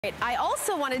I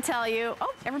also want to tell you,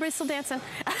 oh, everybody's still dancing.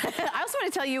 I also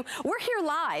want to tell you, we're here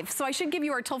live, so I should give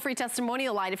you our toll-free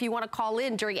testimonial line if you want to call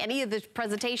in during any of the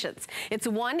presentations. It's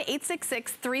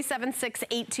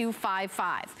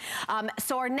 1-866-376-8255.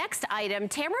 So our next item,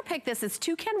 Tamara picked this. It's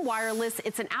Toucan wireless.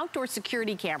 It's an outdoor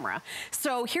security camera.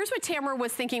 So here's what Tamara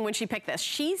was thinking when she picked this.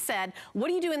 She said, what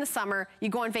do you do in the summer? You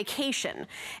go on vacation.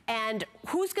 And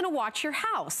who's going to watch your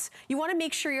house? You want to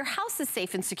make sure your house is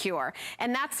safe and secure.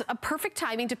 And that's a perfect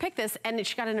timing to pick this, and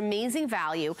it's got an amazing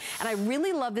value. And I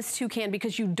really love this Toucan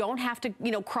because you don't have to,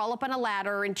 crawl up on a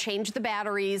ladder and change the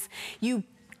batteries. You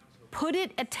put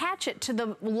it, attach it to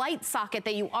the light socket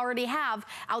that you already have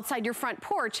outside your front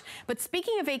porch. But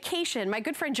speaking of vacation, my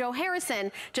good friend Joe Harrison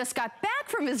just got back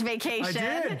from his vacation.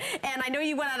 I did. And I know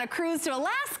you went on a cruise to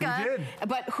Alaska. I did.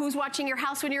 But who's watching your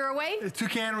house when you're away? The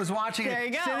Toucan was watching there it,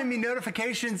 you go. sending me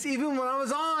notifications even when I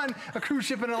was on a cruise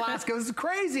ship in Alaska. It was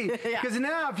crazy. Because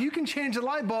now if you can change the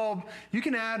light bulb, you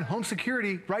can add home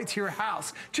security right to your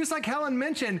house. Just like Helen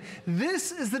mentioned,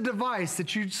 this is the device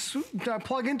that you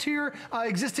plug into your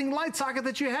existing light socket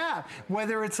that you have,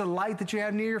 whether it's a light that you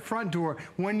have near your front door,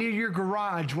 one near your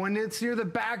garage, one that's near the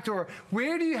back door.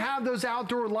 Where do you have those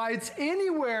outdoor lights?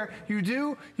 Anywhere you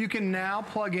do, you can now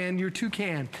plug in your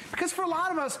Toucan. Because for a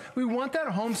lot of us, we want that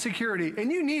home security,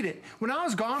 and you need it. When I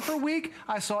was gone for a week,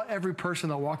 I saw every person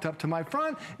that walked up to my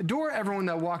front door, everyone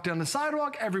that walked down the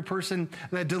sidewalk, every person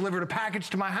that delivered a package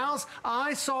to my house.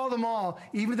 I saw them all,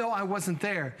 even though I wasn't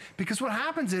there. Because what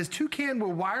happens is Toucan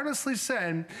will wirelessly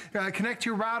connect to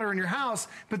your router in your house,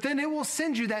 but then it will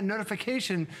send you that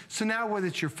notification. So now whether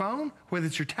it's your phone, whether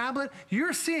it's your tablet,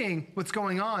 you're seeing what's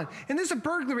going on. And there's a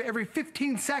burglary every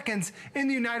 15 seconds in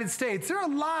the United States. There are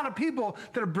a lot of people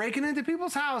that are breaking into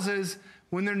people's houses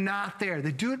when they're not there.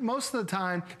 They do it most of the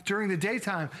time during the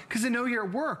daytime because they know you're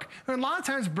at work. And a lot of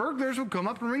times burglars will come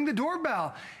up and ring the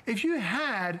doorbell. If you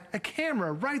had a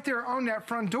camera right there on that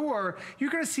front door,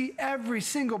 you're gonna see every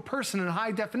single person in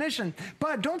high definition.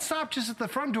 But don't stop just at the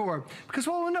front door, because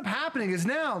what will end up happening is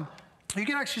now you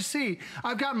can actually see,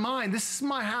 I've got mine. This is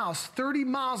my house, 30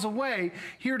 miles away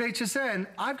here at HSN.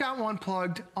 I've got one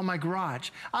plugged on my garage.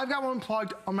 I've got one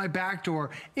plugged on my back door.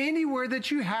 Anywhere that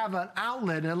you have an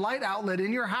outlet, a light outlet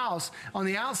in your house on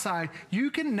the outside, you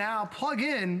can now plug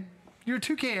in your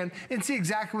Toucan and see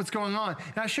exactly what's going on.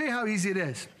 And I'll show you how easy it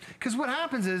is. Because what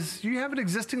happens is you have an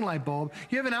existing light bulb,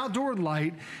 you have an outdoor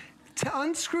light, to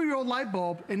unscrew your old light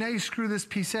bulb, and now you screw this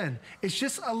piece in. It's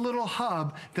just a little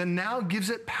hub that now gives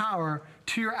it power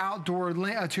to your outdoor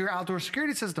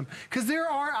security system. Because there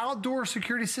are outdoor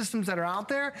security systems that are out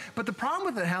there, but the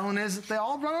problem with it, Helen, is they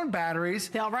all run on batteries.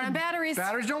 They all run on batteries.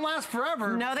 Batteries don't last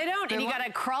forever. No, they don't. And you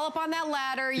gotta crawl up on that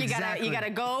ladder. You gotta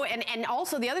go. And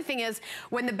also the other thing is,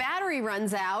 when the battery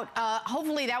runs out,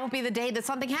 hopefully that won't be the day that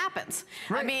something happens.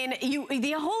 Right. I mean,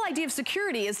 the whole idea of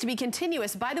security is to be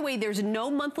continuous. By the way, there's no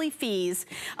monthly fees,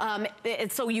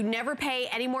 so you never pay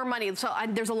any more money. So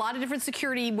there's a lot of different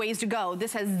security ways to go.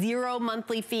 This has 0 monthly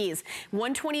fees,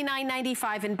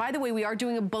 $129.95. And by the way, we are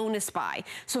doing a bonus buy.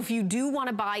 So if you do want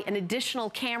to buy an additional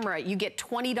camera, you get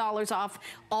 $20 off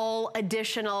all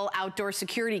additional outdoor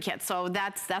security kits. So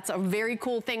that's a very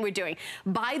cool thing we're doing.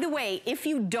 By the way, if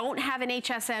you don't have an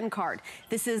HSN card,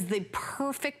 this is the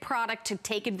perfect product to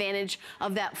take advantage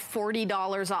of that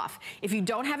 $40 off. If you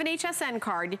don't have an HSN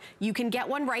card, you can get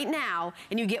one right now,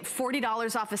 and you get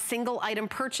 $40 off a single item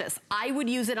purchase. I would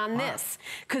use it on this,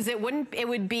 because it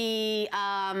would be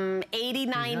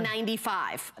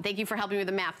 $89.95. Thank you for helping me with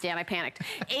the math, Dan, I panicked.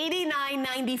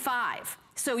 $89.95.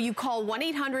 So you call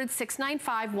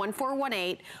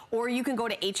 1-800-695-1418, or you can go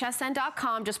to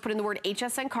hsn.com, just put in the word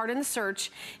HSN card in the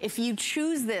search. If you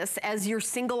choose this as your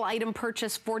single item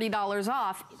purchase, $40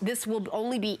 off, this will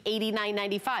only be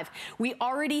 $89.95. We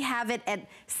already have it at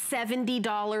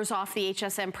 $70 off the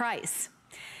HSN price.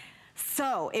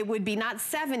 So it would be not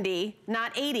 70,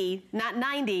 not 80, not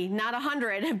 90, not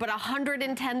 100, but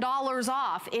 $110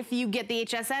 off if you get the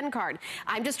HSN card.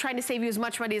 I'm just trying to save you as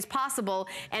much money as possible.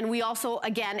 And we also,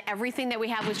 again, everything that we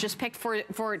have was just picked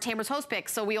for Tamara's Host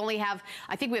Picks. So we only have,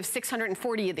 I think we have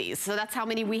 640 of these. So that's how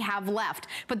many we have left.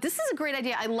 But this is a great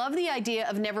idea. I love the idea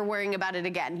of never worrying about it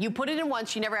again. You put it in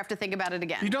once, you never have to think about it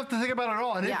again. You don't have to think about it at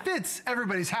all. And it fits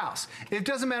everybody's house. It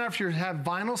doesn't matter if you have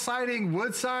vinyl siding,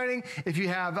 wood siding, if you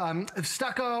have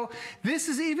stucco. This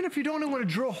is even if you don't want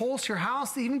to drill holes to your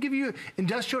house, they even give you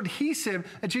industrial adhesive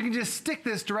that you can just stick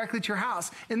this directly to your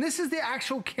house. And this is the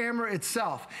actual camera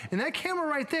itself. And that camera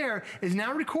right there is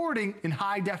now recording in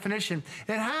high definition.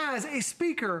 It has a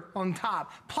speaker on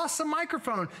top, plus a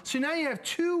microphone. So now you have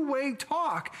two-way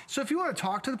talk. So if you want to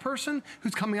talk to the person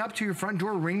who's coming up to your front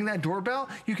door, ringing that doorbell,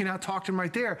 you can now talk to them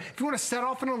right there. If you want to set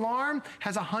off an alarm,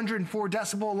 has a 104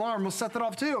 decibel alarm, we'll set that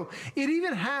off too. It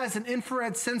even has an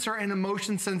infrared sensor and a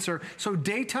motion sensor. So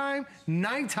daytime,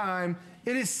 nighttime,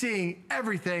 it is seeing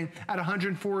everything at a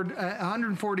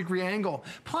 104 degree angle.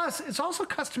 Plus, it's also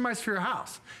customized for your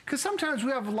house. Because sometimes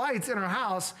we have lights in our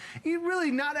house,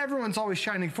 not everyone's always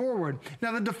shining forward.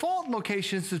 Now, the default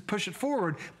location is to push it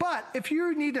forward, but if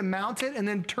you need to mount it and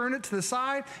then turn it to the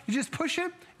side, you just push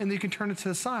it, and then you can turn it to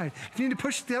the side. If you need to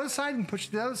push it to the other side, you can push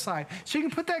it to the other side. So you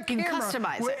can put that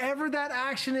camera wherever that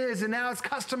action is, and now it's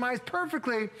customized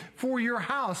perfectly for your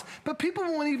house. But people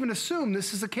won't even assume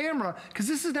this is a camera, because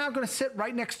this is now going to sit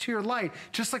right next to your light,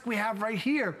 just like we have right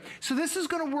here. So this is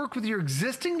going to work with your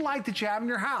existing light that you have in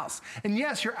your house. And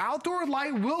yes, your outdoor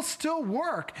light will still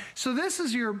work. So this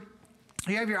is you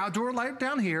have your outdoor light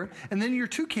down here, and then your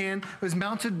Toucan is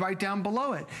mounted right down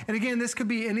below it. And again, this could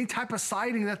be any type of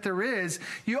siding that there is.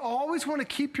 You always want to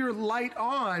keep your light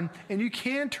on, and you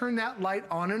can turn that light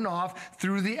on and off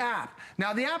through the app.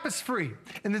 Now, the app is free.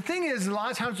 And the thing is, a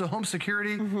lot of times with home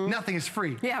security, nothing is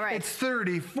free. Yeah, right. It's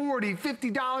 $30, $40,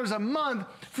 $50 a month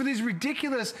for these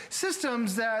ridiculous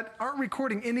systems that aren't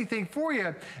recording anything for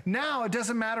you. Now, it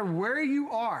doesn't matter where you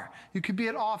are. You could be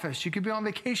at office. You could be on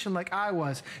vacation like I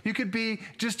was. You could be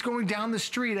just going down the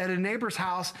street at a neighbor's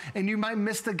house, and you might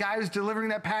miss the guy who's delivering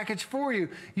that package for you.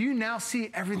 You now see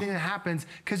everything that happens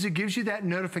because it gives you that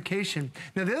notification.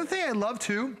 Now, the other thing I love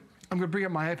too, I'm going to bring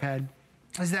up my iPad,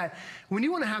 is that when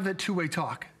you want to have that two-way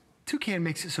talk, Toucan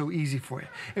makes it so easy for you.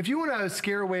 If you want to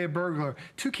scare away a burglar,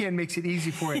 Toucan makes it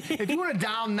easy for you. If you want to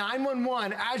dial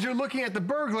 911 as you're looking at the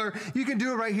burglar, you can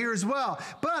do it right here as well.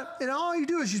 But all you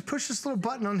do is you push this little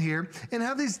button on here and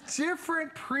have these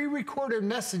different pre-recorded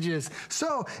messages.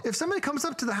 So if somebody comes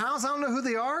up to the house, I don't know who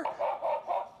they are,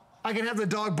 I can have the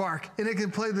dog bark, and it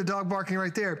can play the dog barking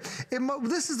right there.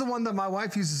 This is the one that my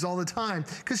wife uses all the time,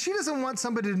 because she doesn't want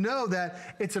somebody to know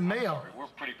that it's a male. Sorry, we're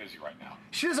pretty busy right now.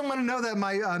 She doesn't want to know that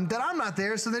that I'm not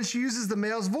there, so then she uses the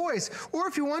male's voice. Or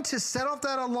if you want to set off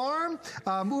that alarm,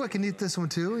 I can eat this one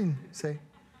too, and say,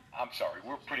 I'm sorry,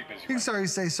 we're pretty busy. You can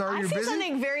say sorry, you're busy. I see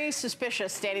something very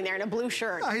suspicious standing there in a blue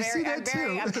shirt. I see that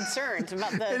too. I'm concerned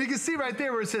about the... And you can see right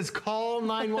there where it says call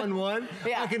 911.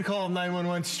 Yeah. I can call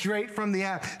 911 straight from the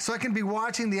app. So I can be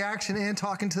watching the action and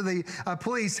talking to the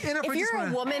police. And if you're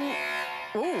a woman...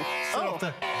 Ooh. Oh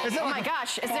my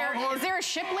gosh. Is there a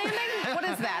ship landing? What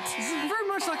is that? This is very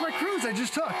much like my cruise I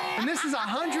just took. And this is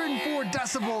 104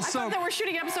 decibels. I thought that we're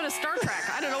shooting an episode of Star Trek.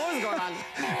 I don't know what was going on.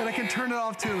 And I can turn it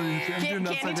off too. Can you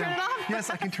turn it off? Yes,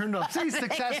 I can turn it off. See,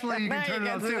 successfully you can turn it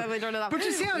off too. But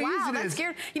you see how easy it is.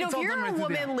 Scared. You know, if you're a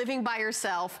woman living by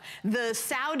yourself, the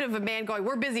sound of a man going,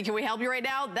 we're busy, can we help you right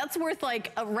now? That's worth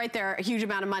like right there a huge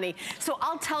amount of money. So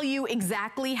I'll tell you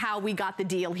exactly how we got the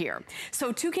deal here.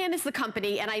 So Toucan is the company,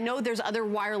 and I know there's other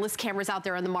wireless cameras out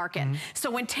there on the market.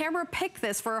 So when Tamara picked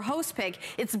this for a host pick,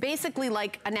 it's basically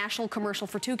like a national commercial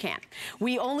for Toucan.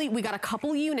 We got a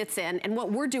couple units in, and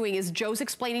what we're doing is Joe's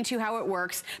explaining to you how it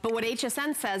works, but what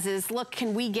HSN says is, look,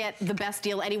 can we get the best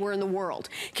deal anywhere in the world?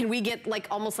 Can we get like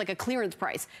almost like a clearance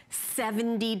price?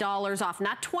 $70 off,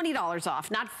 not $20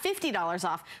 off, not $50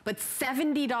 off, but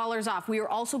 $70 off. We are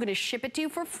also gonna ship it to you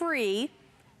for free.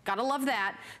 Gotta love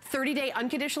that. 30-day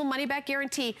unconditional money-back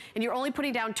guarantee, and you're only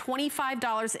putting down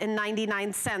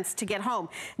 $25.99 to get home.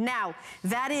 Now,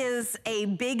 that is a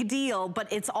big deal,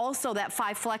 but it's also that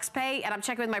 5 flex pay, and I'm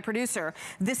checking with my producer.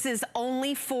 This is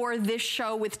only for this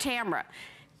show with Tamara.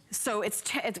 So it's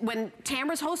when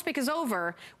Tamara's host pick is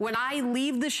over, when I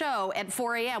leave the show at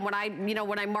 4 a.m., when I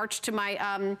march to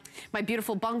my my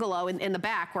beautiful bungalow in the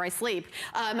back where I sleep,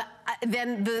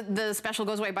 then the special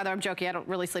goes away. By the way, I'm joking. I don't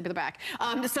really sleep in the back.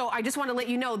 So I just want to let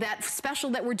you know that special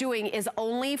that we're doing is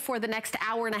only for the next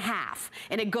hour and a half,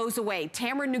 and it goes away.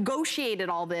 Tamara negotiated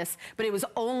all this, but it was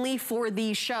only for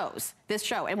these shows, this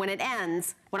show. And when it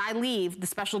ends, when I leave, the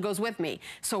special goes with me.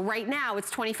 So right now,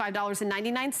 it's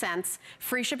 $25.99,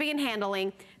 free shipping and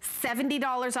handling,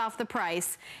 $70 off the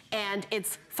price, and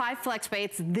it's 5 flex pay.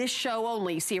 It's this show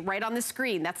only. You see it right on the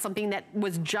screen. That's something that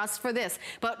was just for this.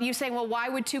 But you're saying, well, why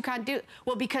would Toucan do it?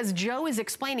 Well, because Joe is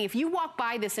explaining, if you walk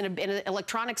by this in an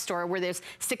electronics store where there's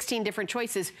 16 different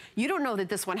choices, you don't know that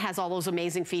this one has all those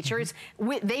amazing features.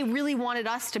 They really wanted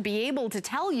us to be able to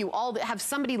tell you have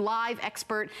somebody live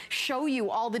expert show you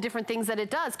all the different things that it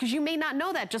does, because you may not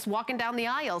know that just walking down the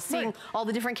aisle, seeing all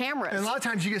the different cameras. And a lot of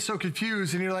times you get so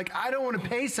confused and you're like, I don't want to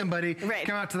pay somebody to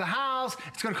come out to the house.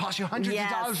 It's going to cost you hundreds of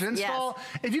dollars to install.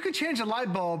 If you can change a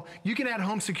light bulb, you can add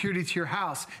home security to your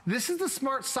house. This is the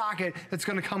smart socket that's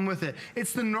going to come with it.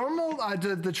 It's the normal,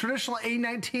 the traditional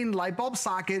A19 light bulb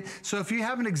socket. So if you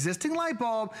have an existing light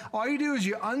bulb, all you do is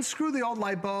you unscrew the old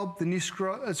light bulb, then you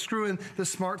screw in the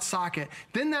smart socket.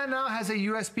 Then that now has a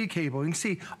USB cable. You can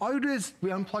see, all you do is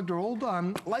we unplugged our old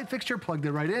light fixture, plugged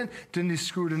it right in, then you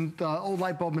screwed in the old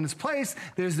light bulb in its place.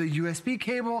 There's the USB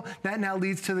cable. That now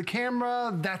leads to the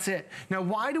camera. That's it. Now,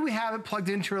 why do we have it plugged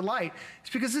into your light? It's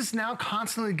because it's now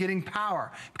constantly getting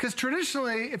power. Because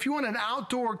traditionally, if you want an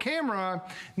outdoor camera,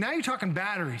 now you're talking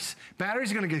batteries.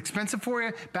 Batteries are going to get expensive for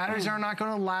you. Batteries are not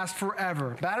going to last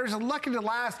forever. Batteries are lucky to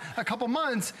last a couple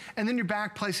months, and then you're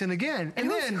back placing again. And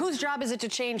then, whose job is it to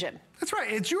change it? That's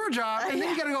right. It's your job. And then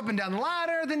you got to go up and down the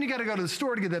ladder. Then you got to go to the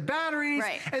store to get the batteries.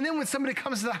 And then when somebody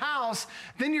comes to the house,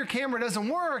 then your camera doesn't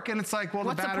work. And it's like, well,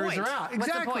 the batteries are out.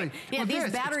 What's the point? Yeah,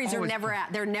 these batteries are never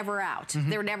out. They're never out.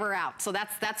 They're never out. So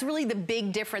that's really the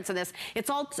big difference in this. It's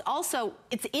also,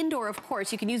 it's indoor, of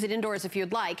course. You can use it indoors if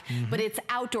you'd like. But it's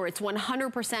outdoor. It's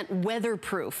 100%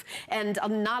 weatherproof. And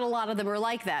not a lot of them are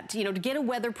like that. You know, to get a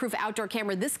weatherproof outdoor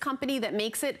camera, this company that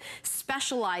makes it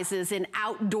specializes in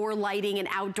outdoor lighting and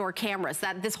outdoor cameras.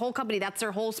 This whole company, that's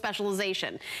their whole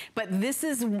specialization. But this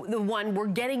is the one we're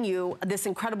getting you this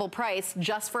incredible price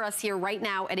just for us here right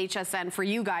now at HSN, for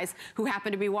you guys who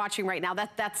happen to be watching right now.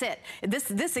 That's it.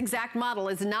 This exact model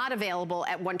is not available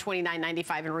at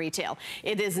 $129.95 in retail.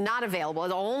 It is not available.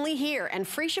 It's only here, and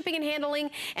free shipping and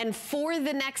handling. And for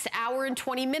the next hour and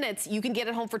 20 minutes, you can get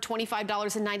it home for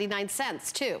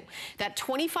 $25.99 too. That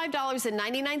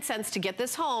 $25.99 to get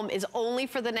this home is only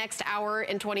for the next hour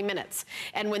and 20 minutes.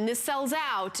 And when this sells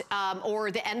out,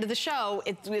 or the end of the show,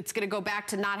 it's going to go back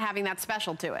to not having that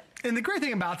special to it. And the great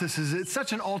thing about this is it's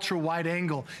such an ultra wide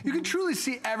angle. You can truly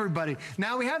see everybody.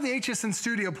 Now we have the HSN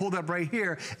studio pulled up right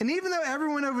here. And even though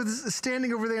everyone is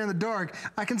standing over there in the dark,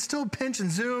 I can still pinch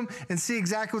and zoom and see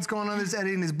exactly what's going on. There's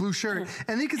Eddie in his blue shirt.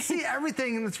 And you can see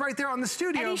everything that's right there on the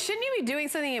studio. Eddie, shouldn't you be doing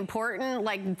something important,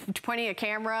 like pointing a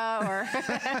camera? Or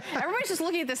everybody's just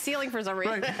looking at the ceiling for some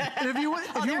reason. And if you want,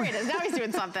 there he is. Now he's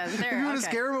doing something. There, if you want to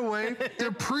scare him away,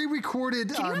 they're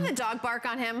pre-recorded. Can you have the dog bark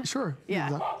on him? Sure.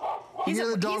 Yeah. He's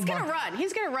going to run.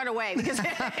 He's going to run away because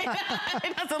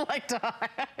he doesn't like dogs.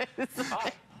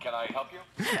 Can I help you?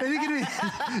 And you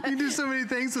can do so many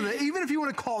things with it. Even if you want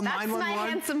to call 911. That's my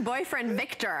handsome boyfriend,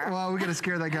 Victor. Well, we got to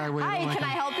scare that guy away. Hi, can I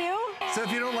help you? So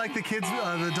if you don't like the kids,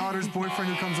 the daughter's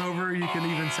boyfriend who comes over, you can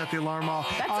even set the alarm off.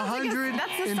 That's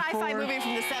the sci-fi movie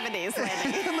from the 70s,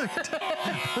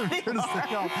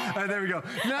 All right, there we go.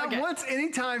 Now,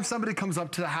 anytime somebody comes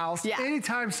up to the house,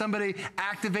 anytime somebody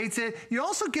activates it, you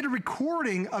also get a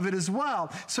recording of it as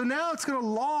well. So now it's going to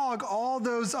log all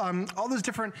those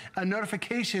different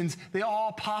notifications. They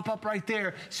all pop up right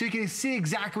there, so you can see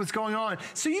exactly what's going on.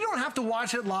 So you don't have to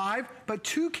watch it live, but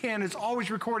Toucan is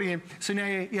always recording it. So now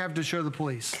you have to show the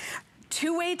police.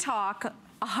 Two-way talk.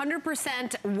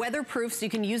 100% weatherproof, so you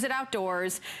can use it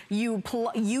outdoors. You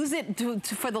use it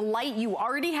for the light you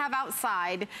already have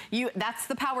outside. That's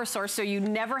the power source, so you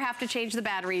never have to change the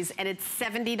batteries, and it's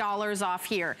 $70 off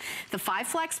here. The 5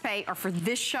 flex pay are for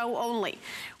this show only.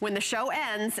 When the show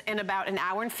ends in about an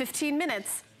hour and 15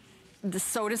 minutes,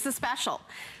 so does the special.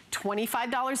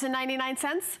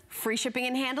 $25.99, free shipping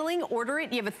and handling. Order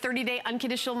it. You have a 30-day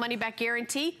unconditional money-back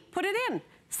guarantee. Put it in.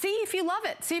 See if you love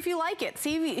it. See if you like it.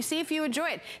 See if you enjoy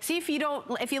it. See if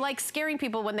you like scaring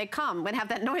people when they come and have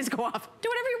that noise go off. Do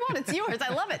whatever you want. It's yours.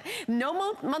 I love it.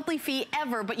 No monthly fee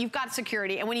ever, but you've got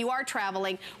security. And when you are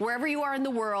traveling, wherever you are in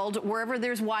the world, wherever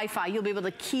there's Wi-Fi, you'll be able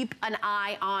to keep an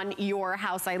eye on your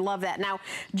house. I love that. Now,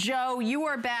 Joe, you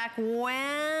are back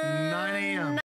when? 9 a.m.